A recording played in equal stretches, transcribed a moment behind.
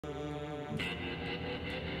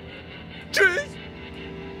Cheese!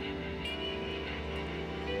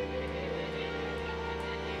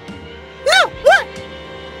 No! What?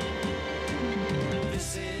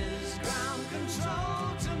 This is ground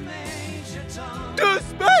control to Major Tom. To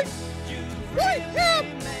space! You've Right now!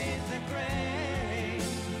 really made the grade.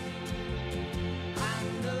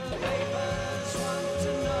 And the papers want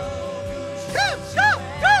to know who's Go! Go!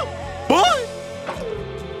 Go! Boy!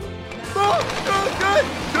 Go! Go! Go!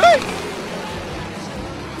 Space!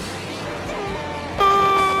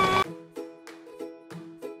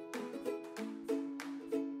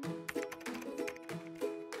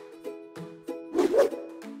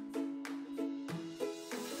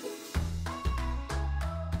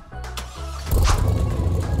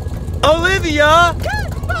 Olivia!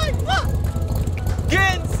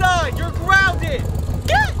 Get inside! You're grounded!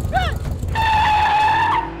 Get back!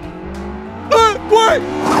 Wait!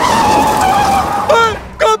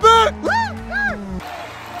 Come back! Go!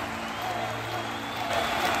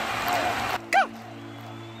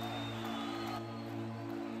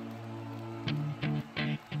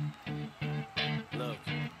 Look,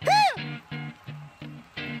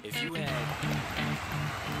 if you had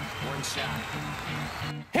one shot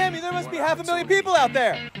Hammy, there must be 500,000 people out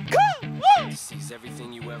there! Come on! to seize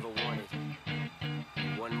everything you ever wanted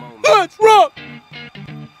in one moment, Let's rock!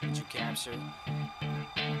 did you capture it?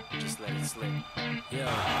 Just let it slip. Yo, his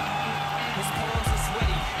palms are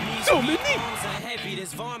sweaty, knees So weak, many. arms are heavy,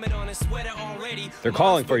 there's vomit on his sweater already. They're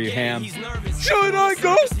calling Mom's for you, spaghetti, Ham. he's nervous. Should I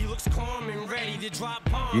go? He looks calm and ready to drop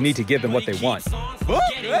bombs. You need to give them what But they he want. keeps on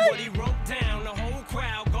forgetting Okay. what he wrote down. The whole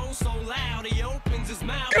crowd goes so loud, he opens his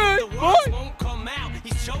mouth. Good but the words boy. won't come out.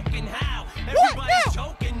 He's choking how? What Everybody's now?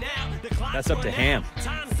 choking now. The clock's That's up to run Ham. out.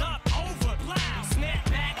 Time's up, over, loud. Snap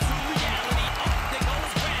back to reality. Oh, there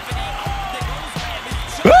goes gravity. Oh, there goes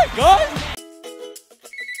gravity. Hey, guys!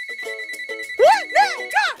 What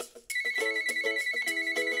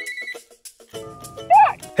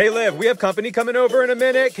now, Hey, Liv, we have company coming over in a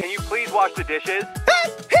minute. Can you please wash the dishes?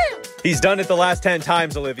 He's done it the last 10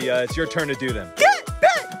 times, Olivia. It's your turn to do them. Get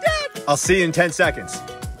back, Dad! I'll see you in 10 seconds.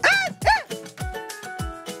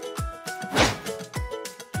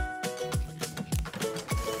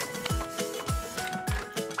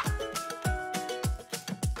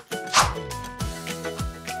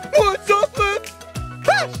 What's up, Liv?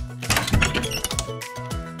 Hush!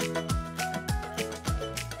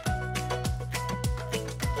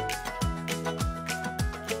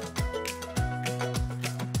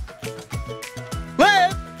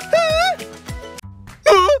 Liv!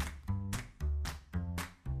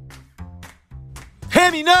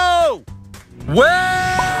 Hammy, no!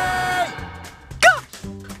 Wait! Gosh!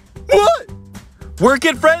 What? We're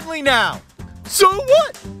kid friendly now. So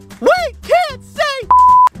what? We can't say.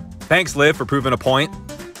 Thanks, Liv, for proving a point.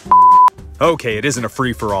 Okay, it isn't a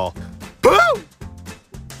free-for-all. Boo!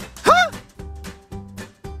 Huh?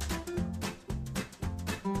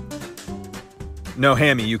 No,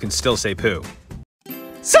 Hammy, you can still say poo.